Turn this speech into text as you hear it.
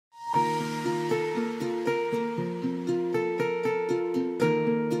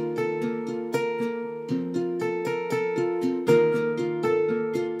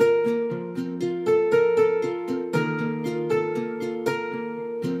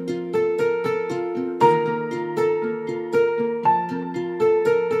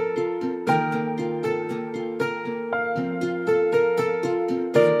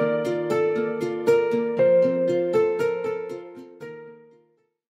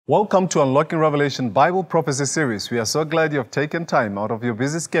Welcome to Unlocking Revelation Bible Prophecy Series. We are so glad you have taken time out of your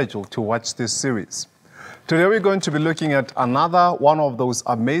busy schedule to watch this series. Today we're going to be looking at another one of those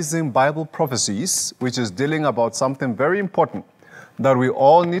amazing Bible prophecies, which is dealing about something very important that we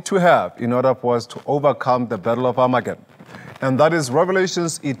all need to have in order for us to overcome the Battle of Armageddon. And that is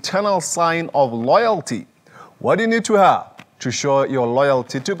Revelation's eternal sign of loyalty. What do you need to have to show your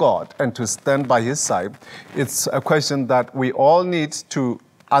loyalty to God and to stand by His side? It's a question that we all need to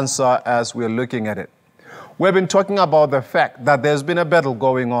answer as we're looking at it. We've been talking about the fact that there's been a battle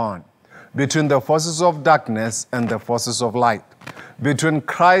going on between the forces of darkness and the forces of light, between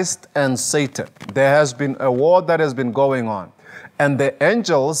Christ and Satan. There has been a war that has been going on. And the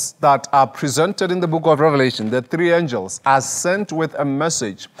angels that are presented in the book of Revelation, the three angels, are sent with a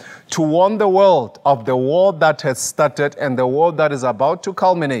message to warn the world of the war that has started and the war that is about to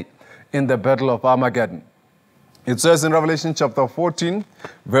culminate in the Battle of Armageddon. It says in Revelation chapter 14,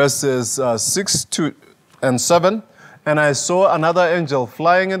 verses 6 and 7, "And I saw another angel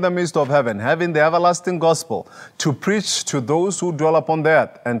flying in the midst of heaven, having the everlasting gospel, to preach to those who dwell upon the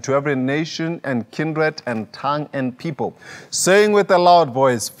earth, and to every nation and kindred and tongue and people, saying with a loud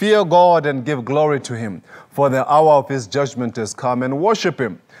voice, Fear God and give glory to Him, for the hour of His judgment is come, and worship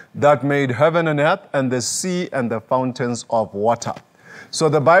Him that made heaven and earth and the sea and the fountains of water." So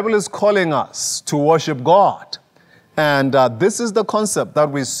the Bible is calling us to worship God. And this is the concept that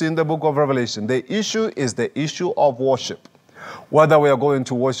we see in the book of Revelation. The issue is the issue of worship. Whether we are going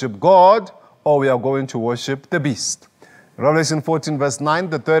to worship God or we are going to worship the beast. Revelation 14 verse 9,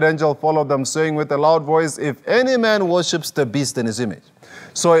 the third angel followed them, saying with a loud voice, If any man worships the beast in his image.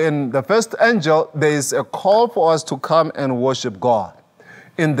 So in the first angel, there is a call for us to come and worship God.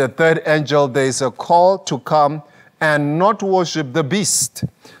 In the third angel, there is a call to come and not worship the beast.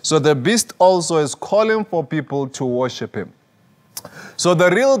 So the beast also is calling for people to worship him. So the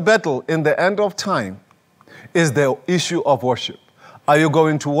real battle in the end of time is the issue of worship. Are you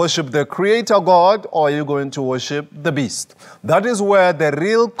going to worship the Creator God, or are you going to worship the beast? That is where the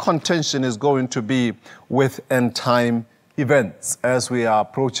real contention is going to be with end time events as we are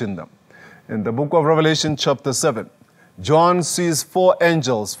approaching them. In the book of Revelation chapter 7, John sees four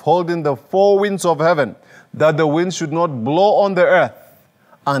angels holding the four winds of heaven, that the wind should not blow on the earth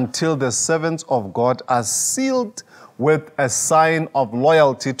until the servants of God are sealed with a sign of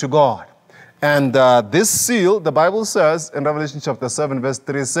loyalty to God. And this seal, the Bible says in Revelation chapter 7, verse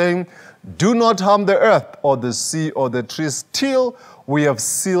 3, saying, Do not harm the earth or the sea or the trees till we have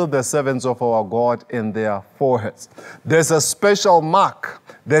sealed the servants of our God in their foreheads. There's a special mark.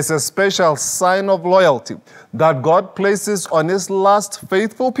 There's a special sign of loyalty that God places on His last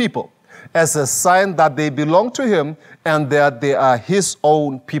faithful people as a sign that they belong to Him and that they are His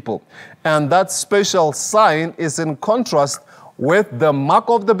own people. And that special sign is in contrast with the mark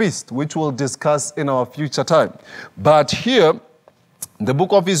of the beast, which we'll discuss in our future time. But here, the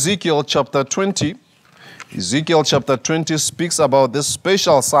book of Ezekiel chapter 20, Ezekiel chapter 20 speaks about this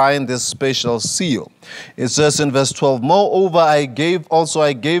special sign, this special seal. It says in verse 12, Moreover, I gave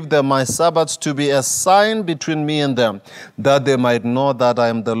them my Sabbaths to be a sign between me and them, that they might know that I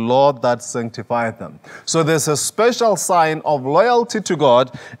am the Lord that sanctifieth them. So there's a special sign of loyalty to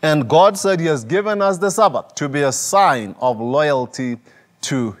God, and God said He has given us the Sabbath to be a sign of loyalty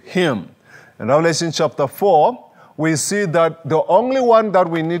to Him. In Revelation chapter 4, we see that the only one that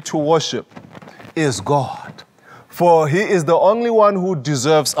we need to worship is God. For He is the only one who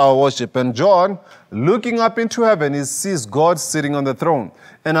deserves our worship. And John, looking up into heaven, he sees God sitting on the throne.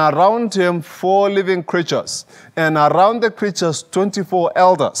 And around Him, 4 living creatures. And around the creatures, 24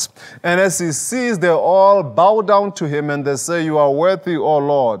 elders. And as he sees, they all bow down to Him and they say, You are worthy, O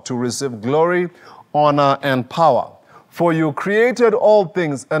Lord, to receive glory, honor, and power. For You created all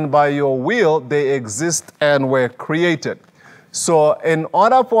things, and by Your will they exist and were created. So in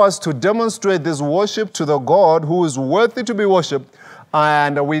order for us to demonstrate this worship to the God who is worthy to be worshipped,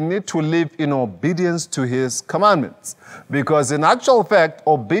 and we need to live in obedience to His commandments. Because in actual fact,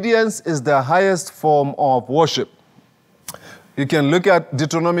 obedience is the highest form of worship. You can look at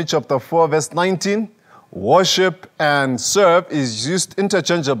Deuteronomy chapter 4, verse 19. Worship and serve is used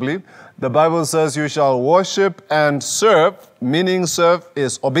interchangeably. The Bible says you shall worship and serve, meaning serve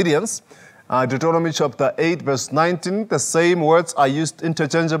is obedience. Deuteronomy chapter 8, verse 19, the same words are used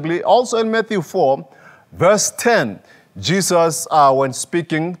interchangeably. Also in Matthew 4, verse 10, Jesus, when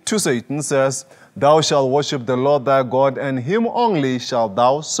speaking to Satan, says, Thou shalt worship the Lord thy God, and Him only shalt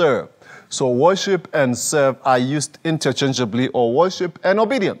thou serve. So worship and serve are used interchangeably, or worship and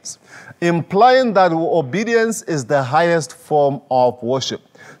obedience, implying that obedience is the highest form of worship.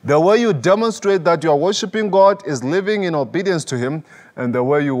 The way you demonstrate that you are worshiping God is living in obedience to Him, And the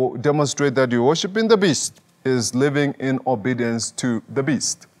way you demonstrate that you're worshiping the beast is living in obedience to the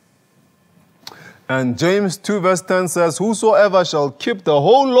beast. And James 2 verse 10 says, whosoever shall keep the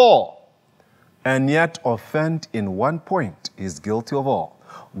whole law and yet offend in one point is guilty of all.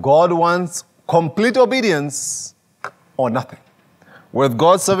 God wants complete obedience or nothing. With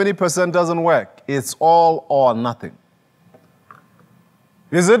God, 70% doesn't work. It's all or nothing.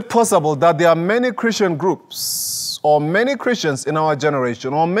 Is it possible that there are many Christian groups or many Christians in our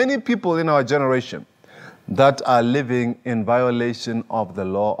generation or many people in our generation that are living in violation of the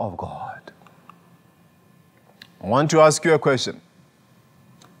law of God? I want to ask you a question.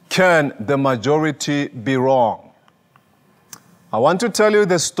 Can the majority be wrong? I want to tell you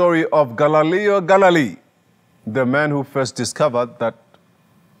the story of Galileo Galilei, the man who first discovered that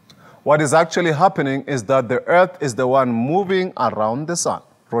what is actually happening is that the earth is the one moving around the sun,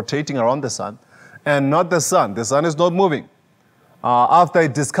 rotating around the sun, and not the sun. The sun is not moving. After he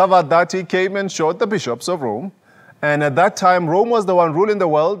discovered that, he came and showed the bishops of Rome. And at that time, Rome was the one ruling the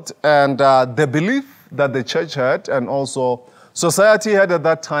world, and the belief that the church had and also society had at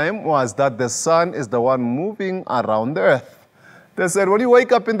that time was that the sun is the one moving around the earth. They said, when you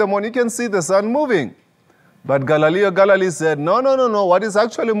wake up in the morning, you can see the sun moving. But Galileo Galilei said, no. What is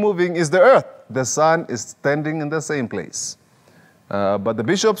actually moving is the earth. The sun is standing in the same place. But the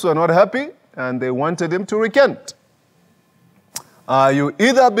bishops were not happy, and they wanted him to recant. You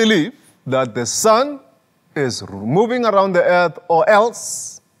either believe that the sun is moving around the earth or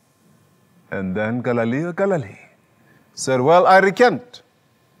else. And then Galileo Galilei said, well, I recant.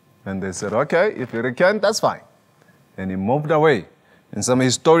 And they said, okay, if you recant, that's fine. And he moved away. And some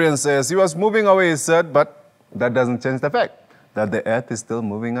historians say he was moving away, he said, but that doesn't change the fact that the earth is still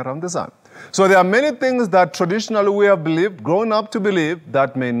moving around the sun. So there are many things that traditionally we have believed, grown up to believe,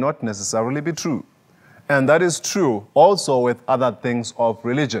 that may not necessarily be true. And that is true also with other things of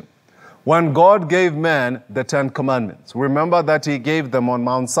religion. When God gave man the 10 Commandments, remember that he gave them on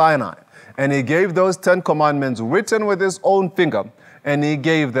Mount Sinai. And he gave those 10 Commandments written with his own finger, and he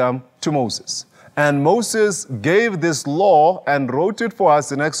gave them to Moses. And Moses gave this law and wrote it for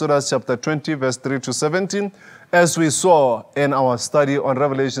us in Exodus chapter 20, verse 3 to 17, as we saw in our study on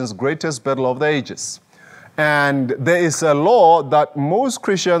Revelation's greatest battle of the ages. And there is a law that most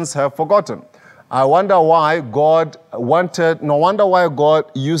Christians have forgotten. I wonder why God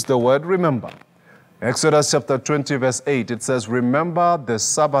used the word remember. Exodus chapter 20, verse 8, it says, remember the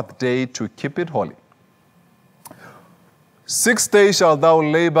Sabbath day to keep it holy. 6 days shalt thou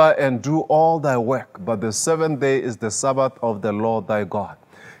labor and do all thy work, but the 7th day is the Sabbath of the Lord thy God.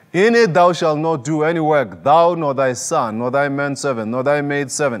 In it thou shalt not do any work, thou, nor thy son, nor thy manservant, nor thy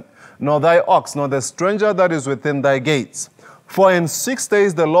maidservant, nor thy ox, nor the stranger that is within thy gates. For in 6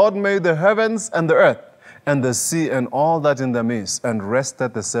 days the Lord made the heavens and the earth, and the sea and all that in the midst, and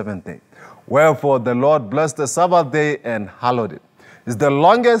rested the 7th day. Wherefore the Lord blessed the Sabbath day and hallowed it. It's the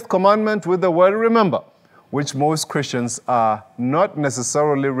longest commandment with the word remember, which most Christians are not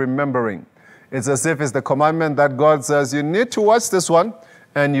necessarily remembering. It's as if it's the commandment that God says, you need to watch this one,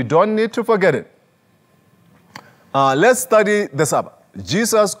 and you don't need to forget it. Let's study the Sabbath.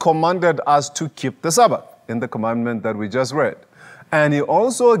 Jesus commanded us to keep the Sabbath in the commandment that we just read. And he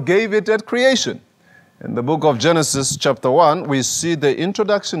also gave it at creation. In the book of Genesis chapter 1, we see the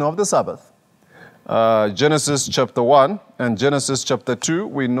introduction of the Sabbath. Genesis chapter 1 and Genesis chapter 2,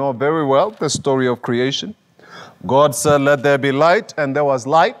 we know very well the story of creation. God said, let there be light, and there was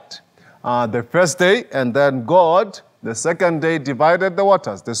light the first day, and then God, the second day, divided the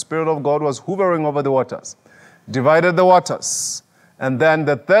waters. The Spirit of God was hovering over the waters, divided the waters. And then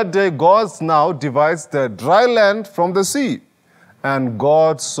the third day, God now divides the dry land from the sea. And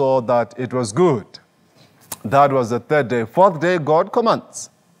God saw that it was good. That was the third day. Fourth day, God commands.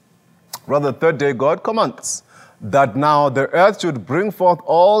 Rather, third day, God commands that now the earth should bring forth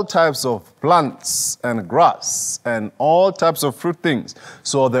all types of plants and grass and all types of fruit things.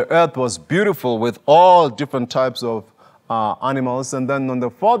 So the earth was beautiful with all different types of animals. And then on the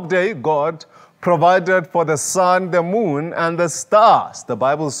fourth day, God provided for the sun, the moon, and the stars. The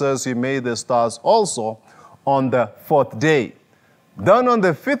Bible says he made the stars also on the fourth day. Then on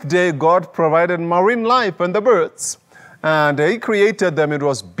the fifth day, God provided marine life and the birds. And he created them. It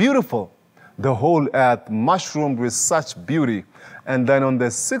was beautiful. The whole earth mushroomed with such beauty. And then on the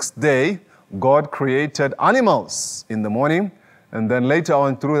sixth day, God created animals in the morning. And then later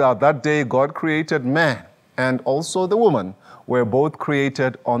on throughout that day, God created man. And also the woman were both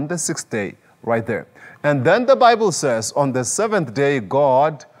created on the sixth day, right there. And then the Bible says on the seventh day,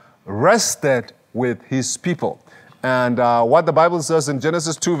 God rested with his people. And what the Bible says in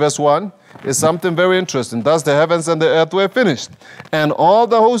Genesis 2 verse 1, is something very interesting. Thus the heavens and the earth were finished, and all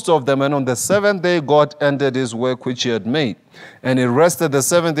the host of them. And on the seventh day God ended his work which he had made. And he rested the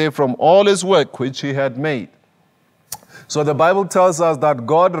seventh day from all his work which he had made. So the Bible tells us that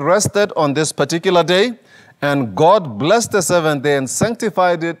God rested on this particular day, and God blessed the seventh day and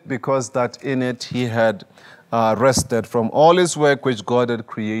sanctified it, because that in it he had rested from all his work which God had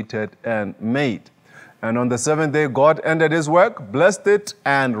created and made. And on the seventh day, God ended his work, blessed it,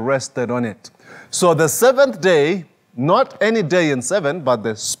 and rested on it. So the seventh day, not any day in seven, but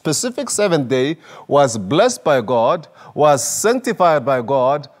the specific seventh day, was blessed by God, was sanctified by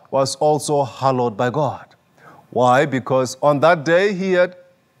God, was also hallowed by God. Why? Because on that day, he had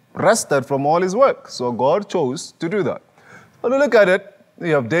rested from all his work. So God chose to do that. When you look at it,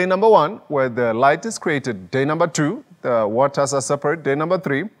 you have day number 1, where the light is created. Day number 2, the waters are separate. Day number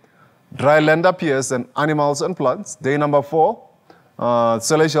 3, dry land appears and animals and plants. Day number 4,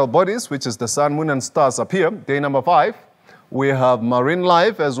 celestial bodies, which is the sun, moon, and stars appear. Day number 5, we have marine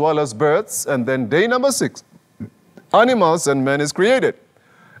life as well as birds. And then day number 6, animals and man is created.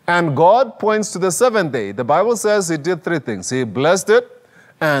 And God points to the seventh day. The Bible says he did 3 things. He blessed it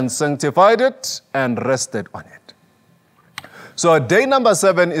and sanctified it and rested on it. So day number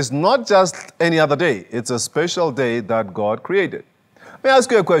 7 is not just any other day. It's a special day that God created. Let me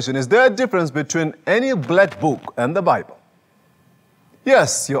ask you a question. Is there a difference between any black book and the Bible?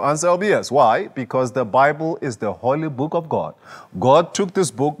 Yes, your answer will be yes. Why? Because the Bible is the holy book of God. God took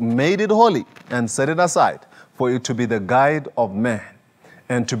this book, made it holy, and set it aside for it to be the guide of man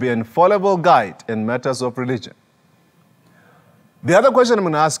and to be an infallible guide in matters of religion. The other question I'm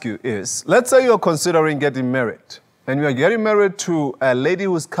going to ask you is, let's say you're considering getting married, and you are getting married to a lady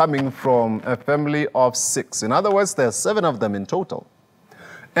who's coming from a family of 6. In other words, there are 7 of them in total.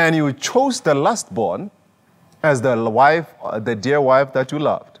 And you chose the last born as the wife, the dear wife that you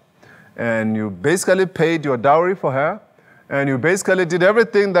loved. And you basically paid your dowry for her, and you basically did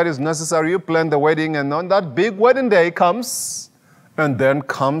everything that is necessary. You planned the wedding, and on that big wedding day comes, and then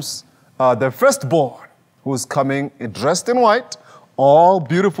comes the firstborn, who's coming dressed in white, all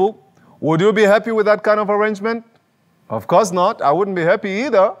beautiful. Would you be happy with that kind of arrangement? Of course not. I wouldn't be happy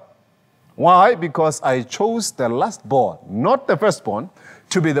either. Why? Because I chose the lastborn, not the firstborn,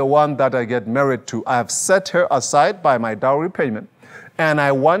 to be the one that I get married to. I have set her aside by my dowry payment, and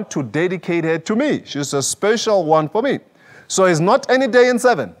I want to dedicate her to me. She's a special one for me. So it's not any day in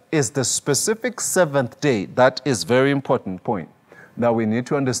 7. It's the specific 7th day. That is very important point that we need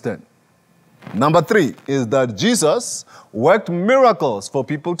to understand. Number 3 is that Jesus worked miracles for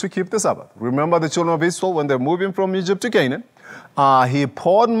people to keep the Sabbath. Remember the children of Israel when they're moving from Egypt to Canaan? He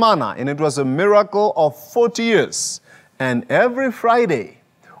poured manna, and it was a miracle of 40 years. And every Friday,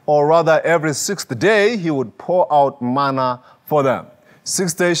 or rather every 6th day, he would pour out manna for them.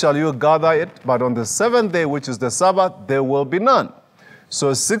 6 days shall you gather it, but on the 7th day, which is the Sabbath, there will be none. So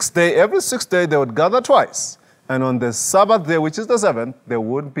every 6th day, they would gather twice. And on the Sabbath day, which is the 7th, there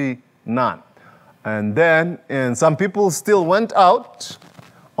would be none. And some people still went out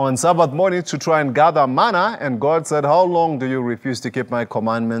on Sabbath morning to try and gather manna, and God said, how long do you refuse to keep my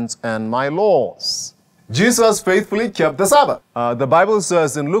commandments and my laws? Jesus faithfully kept the Sabbath. The Bible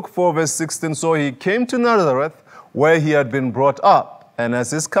says in Luke 4 verse 16, so he came to Nazareth where he had been brought up, and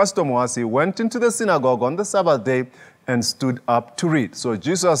as his custom was, he went into the synagogue on the Sabbath day and stood up to read. So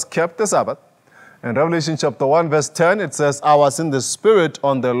Jesus kept the Sabbath. In Revelation chapter 1 verse 10, it says, I was in the Spirit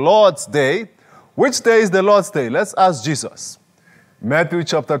on the Lord's day. Which day is the Lord's day? Let's ask Jesus. Matthew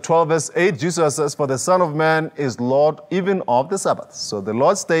chapter 12 verse 8, Jesus says, for the Son of Man is Lord even of the Sabbath. So the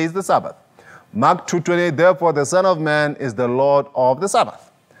Lord's day is the Sabbath. Mark 2:28, therefore the Son of Man is the Lord of the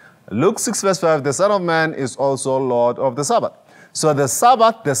Sabbath. Luke 6 verse 5, the Son of Man is also Lord of the Sabbath. So the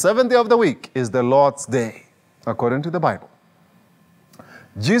Sabbath, the 7th day of the week, is the Lord's day, according to the Bible.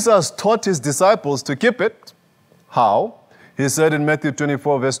 Jesus taught his disciples to keep it. How? He said in Matthew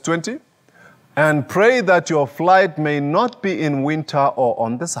 24 verse 20, and pray that your flight may not be in winter or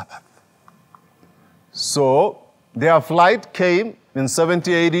on the Sabbath. So their flight came in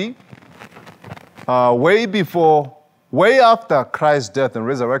 70 AD, way after Christ's death and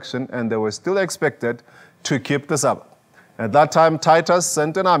resurrection, and they were still expected to keep the Sabbath. At that time, Titus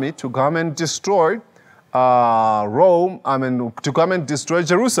sent an army to come and destroy to come and destroy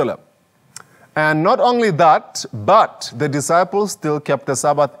Jerusalem. And not only that, but the disciples still kept the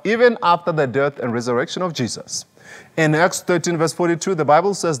Sabbath even after the death and resurrection of Jesus. In Acts 13 verse 42, the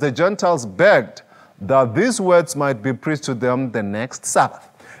Bible says the Gentiles begged that these words might be preached to them the next Sabbath.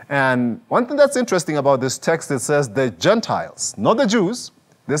 And one thing that's interesting about this text, it says the Gentiles, not the Jews.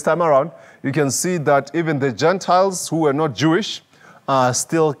 This time around, you can see that even the Gentiles who were not Jewish,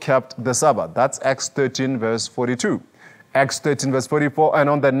 still kept the Sabbath. That's Acts 13, verse 42. Acts 13, verse 44, and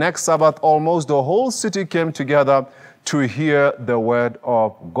on the next Sabbath, almost the whole city came together to hear the word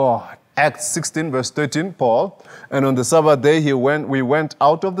of God. Acts 16, verse 13, Paul, and on the Sabbath day we went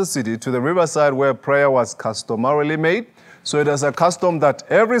out of the city to the riverside where prayer was customarily made. So it is a custom that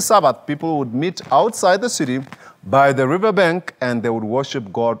every Sabbath people would meet outside the city by the riverbank and they would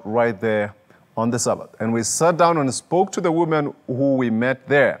worship God right there on the Sabbath. And we sat down and spoke to the women who we met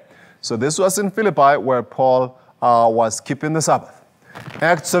there. So this was in Philippi where Paul was keeping the Sabbath.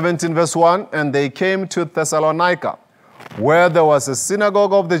 Acts 17, verse 1, and they came to Thessalonica, where there was a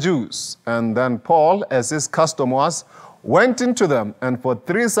synagogue of the Jews. And then Paul, as his custom was, went into them and for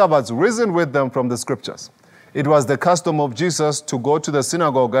 3 Sabbaths reasoned with them from the Scriptures. It was the custom of Jesus to go to the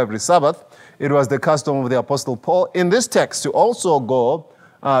synagogue every Sabbath. It was the custom of the Apostle Paul in this text to also go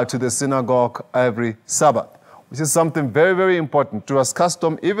to the synagogue every Sabbath, which is something very, very important. It was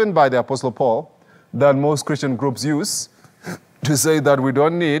custom even by the Apostle Paul that most Christian groups use to say that we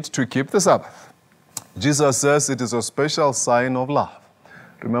don't need to keep the Sabbath. Jesus says it is a special sign of love.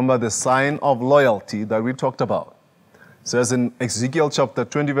 Remember the sign of loyalty that we talked about. It says in Ezekiel chapter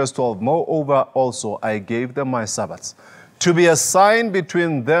 20, verse 12, moreover also I gave them my Sabbaths to be a sign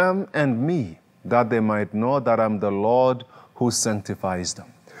between them and me, that they might know that I'm the Lord who sanctifies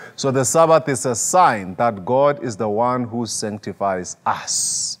them. So the Sabbath is a sign that God is the one who sanctifies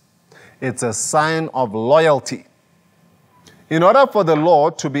us. It's a sign of loyalty. In order for the law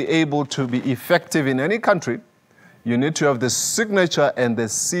to be able to be effective in any country, you need to have the signature and the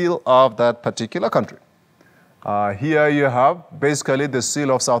seal of that particular country. Here you have basically the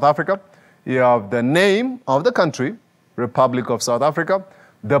seal of South Africa. You have the name of the country, Republic of South Africa,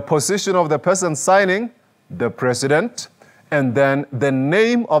 the position of the person signing, the president, and then the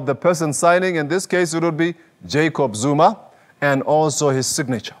name of the person signing. In this case, it would be Jacob Zuma, and also his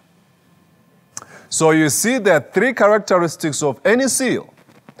signature. So you see there are 3 characteristics of any seal.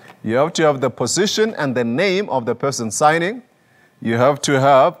 You have to have the position and the name of the person signing. You have to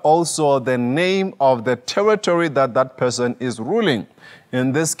have also the name of the territory that that person is ruling.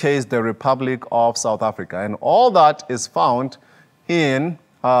 In this case, the Republic of South Africa. And all that is found in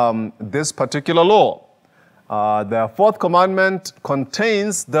this particular law. The 4th commandment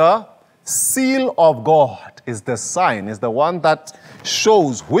contains the seal of God. Is the sign, is the one that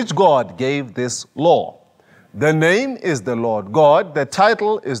shows which God gave this law. The name is the Lord God, the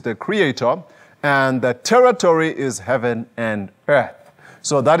title is the Creator, and the territory is heaven and earth.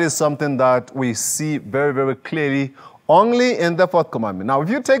 So that is something that we see very, very clearly only in the 4th commandment. Now, if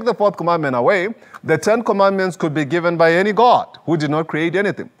you take the 4th commandment away, the 10 commandments could be given by any God who did not create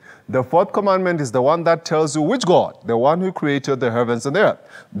anything. The 4th commandment is the one that tells you which God, the one who created the heavens and the earth.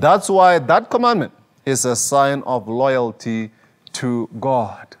 That's why that commandment is a sign of loyalty to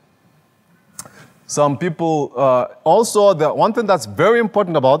God. Some people, also, the one thing that's very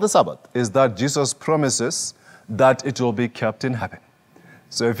important about the Sabbath is that Jesus promises that it will be kept in heaven.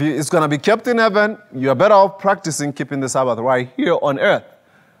 So if it's going to be kept in heaven, you're better off practicing keeping the Sabbath right here on earth,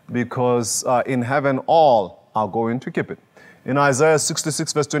 because in heaven all are going to keep it. In Isaiah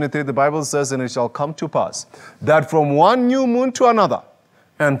 66, verse 23, the Bible says, and it shall come to pass that from one new moon to another,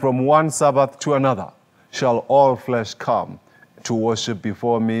 and from one Sabbath to another, shall all flesh come to worship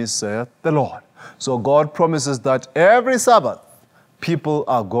before me, saith the Lord. So God promises that every Sabbath, people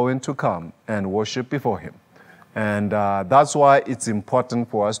are going to come and worship before Him. And that's why it's important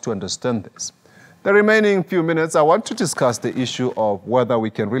for us to understand this. The remaining few minutes, I want to discuss the issue of whether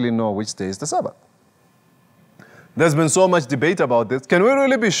we can really know which day is the Sabbath. There's been so much debate about this. Can we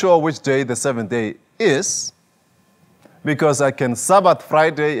really be sure which day the 7th day is? Because I can Sabbath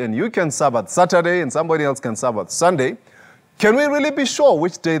Friday and you can Sabbath Saturday and somebody else can Sabbath Sunday. Can we really be sure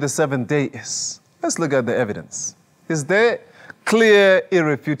which day the 7th day is? Let's look at the evidence. Is there clear,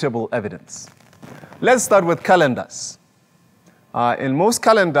 irrefutable evidence? Let's start with calendars. In most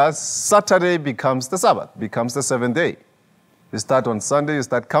calendars, Saturday becomes the Sabbath, becomes the 7th day. You start on Sunday, you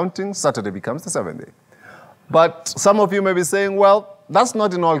start counting, Saturday becomes the 7th day. But some of you may be saying, well, that's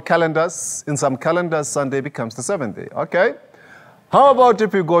not in all calendars. In some calendars, Sunday becomes the 7th day. Okay? How about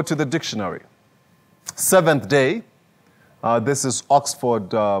if you go to the dictionary? 7th day, this is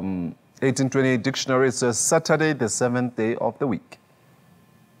Oxford 1828 dictionary. It says Saturday, the 7th day of the week.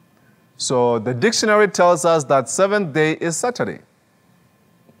 So the dictionary tells us that 7th day is Saturday.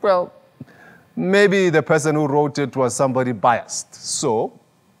 Well, maybe the person who wrote it was somebody biased. So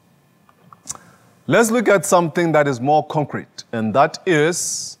let's look at something that is more concrete, and that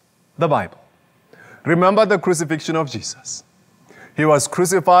is the Bible. Remember the crucifixion of Jesus. He was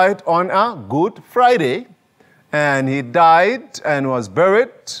crucified on a Good Friday, and he died and was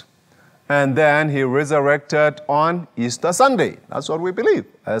buried, and then he resurrected on Easter Sunday. That's what we believe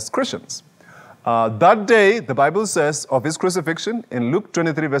as Christians. That day, the Bible says, of his crucifixion, in Luke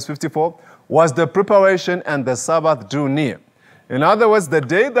 23, verse 54, was the preparation and the Sabbath drew near. In other words, the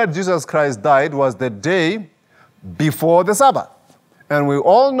day that Jesus Christ died was the day before the Sabbath. And we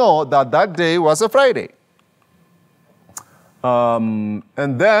all know that that day was a Friday. And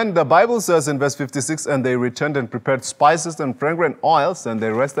then the Bible says in verse 56, and they returned and prepared spices and fragrant oils, and they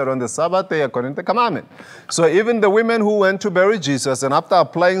rested on the Sabbath day according to the commandment. So even the women who went to bury Jesus, and after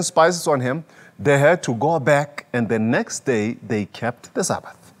applying spices on him, they had to go back, and the next day they kept the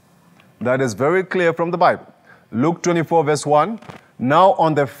Sabbath. That is very clear from the Bible. Luke 24, verse 1, now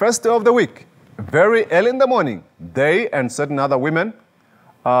on the first day of the week, very early in the morning, they and certain other women,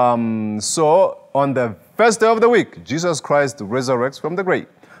 so on the first day of the week, Jesus Christ resurrects from the grave.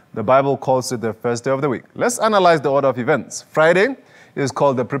 The Bible calls it the first day of the week. Let's analyze the order of events. Friday is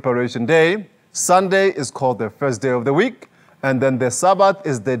called the preparation day. Sunday is called the first day of the week. And then the Sabbath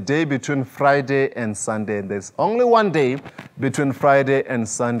is the day between Friday and Sunday. And there's only one day between Friday and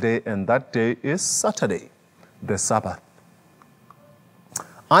Sunday, and that day is Saturday, the Sabbath.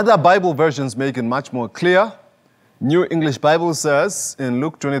 Other Bible versions make it much more clear. New English Bible says in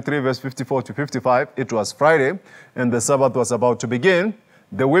Luke 23, verse 54 to 55, it was Friday, and the Sabbath was about to begin.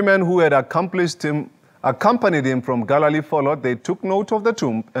 The women who had accompanied him from Galilee followed. They took note of the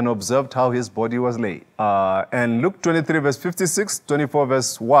tomb and observed how his body was laid. And Luke 23, verse 56, 24,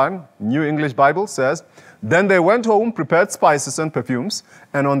 verse 1, New English Bible says, then they went home, prepared spices and perfumes,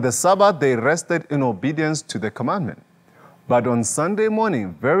 and on the Sabbath they rested in obedience to the commandment. But on Sunday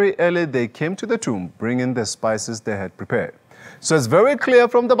morning, very early, they came to the tomb, bringing the spices they had prepared. So it's very clear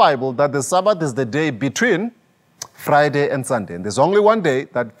from the Bible that the Sabbath is the day between Friday and Sunday. And there's only one day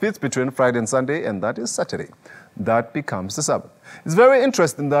that fits between Friday and Sunday, and that is Saturday. That becomes the Sabbath. It's very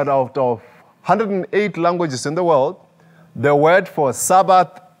interesting that out of 108 languages in the world, the word for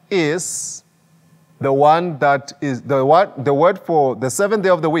Sabbath is the one that is, the word for the seventh day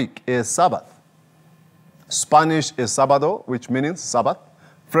of the week is Sabbath. Spanish is Sábado, which means Sabbath.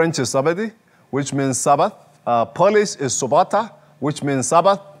 French is Sabbath, which means Sabbath. Polish is Sobota, which means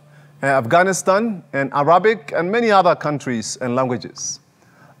Sabbath. Afghanistan and Arabic and many other countries and languages.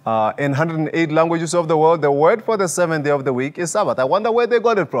 In 108 languages of the world, the word for the seventh day of the week is Sabbath. I wonder where they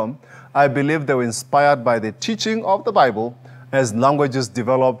got it from. I believe they were inspired by the teaching of the Bible as languages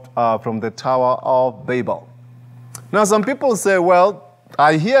developed from the Tower of Babel. Now, some people say, well,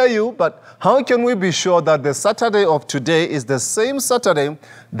 I hear you, but how can we be sure that the Saturday of today is the same Saturday,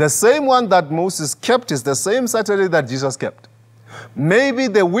 the same one that Moses kept is the same Saturday that Jesus kept? Maybe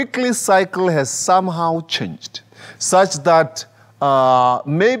the weekly cycle has somehow changed, such that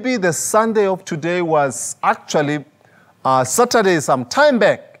maybe the Sunday of today was actually Saturday some time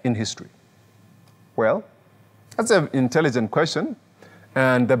back in history. Well, that's an intelligent question,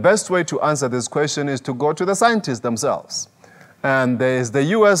 and the best way to answer this question is to go to the scientists themselves. And there's the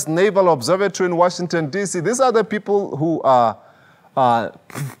U.S. Naval Observatory in Washington, D.C. These are the people who are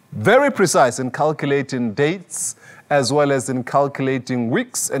very precise in calculating dates, as well as in calculating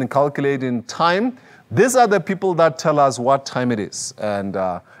weeks and calculating time. These are the people that tell us what time it is and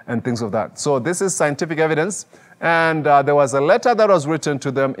things of that. So this is scientific evidence. And there was a letter that was written to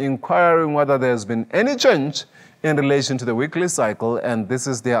them inquiring whether there's been any change in relation to the weekly cycle, and this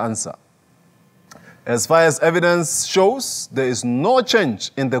is their answer. As far as evidence shows, there is no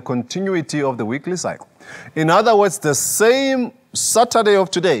change in the continuity of the weekly cycle. In other words, the same Saturday of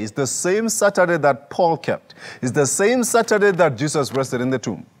today is the same Saturday that Paul kept. It's the same Saturday that Jesus rested in the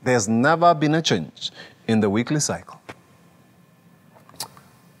tomb. There's never been a change in the weekly cycle.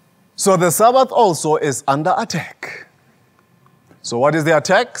 So the Sabbath also is under attack. So what is the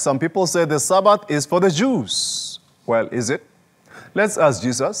attack? Some people say the Sabbath is for the Jews. Well, is it? Let's ask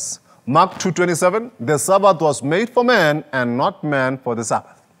Jesus. Mark 2:27, the Sabbath was made for man and not man for the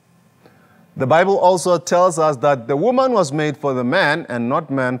Sabbath. The Bible also tells us that the woman was made for the man and not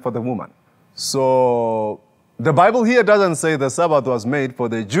man for the woman. So the Bible here doesn't say the Sabbath was made for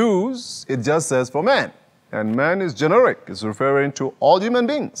the Jews, it just says for man. And man is generic, it's referring to all human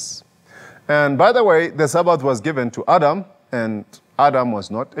beings. And by the way, the Sabbath was given to Adam, and Adam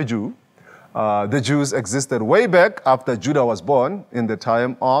was not a Jew. The Jews existed way back after Judah was born in the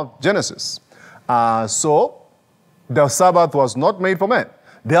time of Genesis. So the Sabbath was not made for men.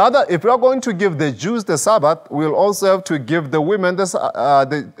 If we are going to give the Jews the Sabbath, we'll also have to give the women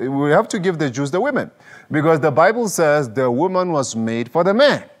we have to give the Jews the women, because the Bible says the woman was made for the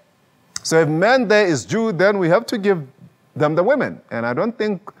man. So if man there is Jew, then we have to give them the women, and I don't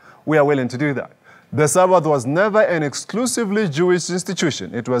think we are willing to do that. The Sabbath was never an exclusively Jewish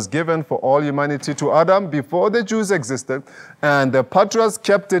institution. It was given for all humanity to Adam before the Jews existed, and the patriarchs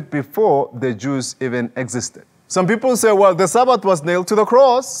kept it before the Jews even existed. Some people say, well, the Sabbath was nailed to the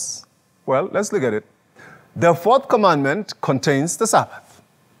cross. Well, let's look at it. The fourth commandment contains the Sabbath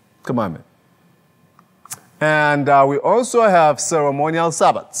commandment. And we also have ceremonial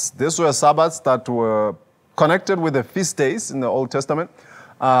Sabbaths. These were Sabbaths that were connected with the feast days in the Old Testament.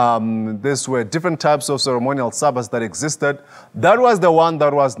 These were different types of ceremonial Sabbaths that existed. That was the one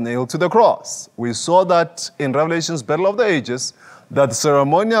that was nailed to the cross. We saw that in Revelation's Battle of the Ages, that the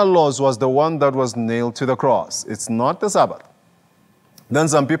ceremonial laws was the one that was nailed to the cross. It's not the Sabbath. Then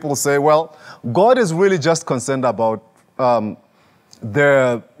some people say, well, God is really just concerned about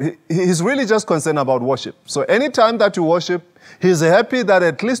He's really just concerned about worship. So anytime that you worship, He's happy that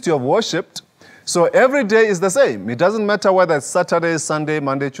at least you have worshipped. So every day is the same. It doesn't matter whether it's Saturday, Sunday,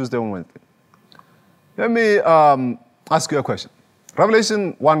 Monday, Tuesday, or Wednesday. Let me ask you a question.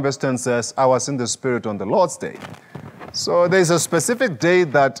 Revelation 1 verse 10 says, I was in the Spirit on the Lord's day. So there's a specific day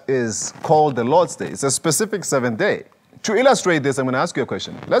that is called the Lord's day. It's a specific seventh day. To illustrate this, I'm going to ask you a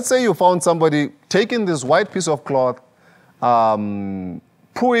question. Let's say you found somebody taking this white piece of cloth, pooing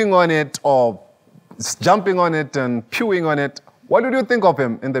on it or jumping on it and pewing on it. What did you think of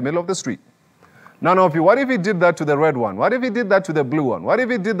him in the middle of the street? None of you. What if he did that to the red one? What if he did that to the blue one? What if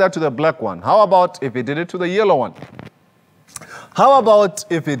he did that to the black one? How about if he did it to the yellow one? How about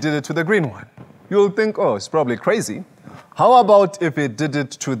if he did it to the green one? You'll think, oh, it's probably crazy. How about if he did it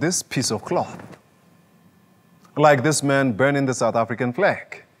to this piece of cloth? Like this man burning the South African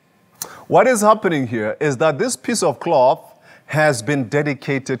flag. What is happening here is that this piece of cloth has been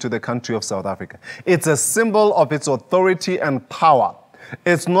dedicated to the country of South Africa. It's a symbol of its authority and power.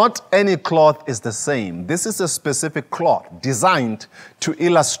 It's not any cloth is the same. This is a specific cloth designed to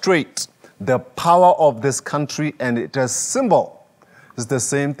illustrate the power of this country, and it is a symbol. It's the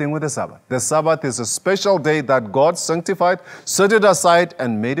same thing with the Sabbath. The Sabbath is a special day that God sanctified, set it aside,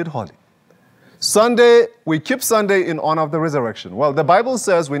 and made it holy. Sunday, we keep Sunday in honor of the resurrection. Well, the Bible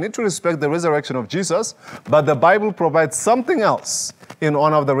says we need to respect the resurrection of Jesus, but the Bible provides something else in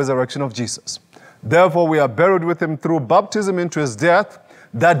honor of the resurrection of Jesus. Therefore, we are buried with him through baptism into his death,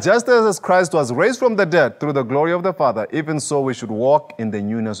 that just as Christ was raised from the dead through the glory of the Father, even so we should walk in the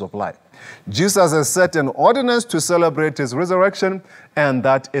newness of life. Jesus has set an ordinance to celebrate his resurrection, and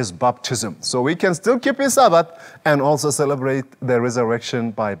that is baptism. So we can still keep his Sabbath and also celebrate the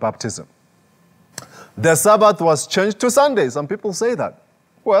resurrection by baptism. The Sabbath was changed to Sunday. Some people say that.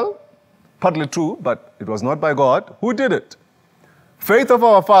 Well, partly true, but it was not by God. Who did it? Faith of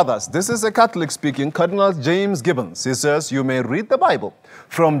our fathers. This is a Catholic speaking, Cardinal James Gibbons. He says, you may read the Bible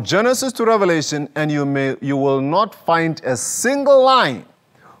from Genesis to Revelation, and you will not find a single line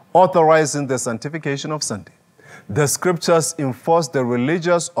authorizing the sanctification of Sunday. The scriptures enforce the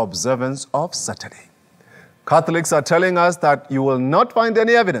religious observance of Saturday. Catholics are telling us that you will not find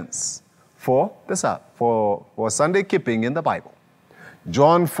any evidence for Sunday keeping in the Bible.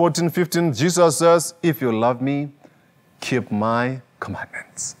 John 14:15, Jesus says, if you love me, keep my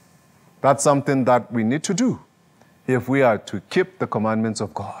commandments. That's something that we need to do if we are to keep the commandments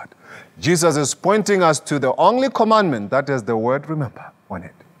of God. Jesus is pointing us to the only commandment, that is the word remember on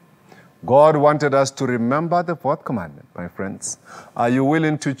it. God wanted us to remember the fourth commandment, my friends. Are you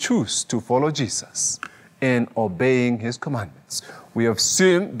willing to choose to follow Jesus in obeying his commandments? We have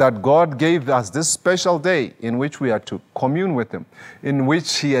seen that God gave us this special day in which we are to commune with him, in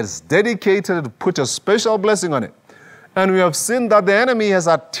which he has dedicated, put a special blessing on it. And we have seen that the enemy has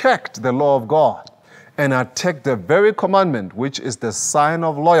attacked the law of God and attacked the very commandment, which is the sign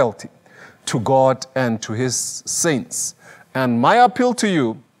of loyalty to God and to his saints. And my appeal to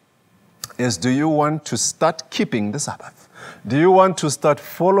you is, do you want to start keeping the Sabbath? Do you want to start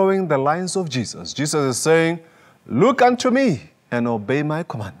following the lines of Jesus? Jesus is saying, look unto me and obey my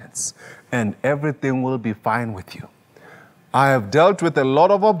commandments, and everything will be fine with you. I have dealt with a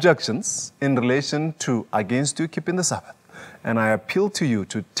lot of objections in relation to against you keeping the Sabbath, and I appeal to you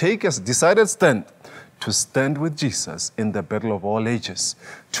to take a decided stand, to stand with Jesus in the battle of all ages,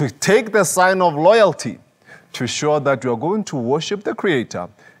 to take the sign of loyalty, to show that you are going to worship the Creator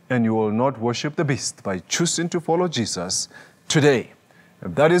and you will not worship the beast by choosing to follow Jesus today.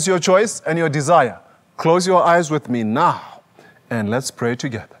 If that is your choice and your desire, close your eyes with me now and let's pray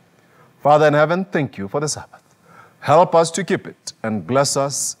together. Father in heaven, thank you for the Sabbath. Help us to keep it and bless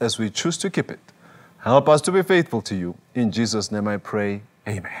us as we choose to keep it. Help us to be faithful to you. In Jesus' name I pray,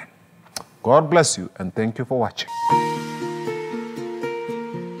 amen. God bless you and thank you for watching.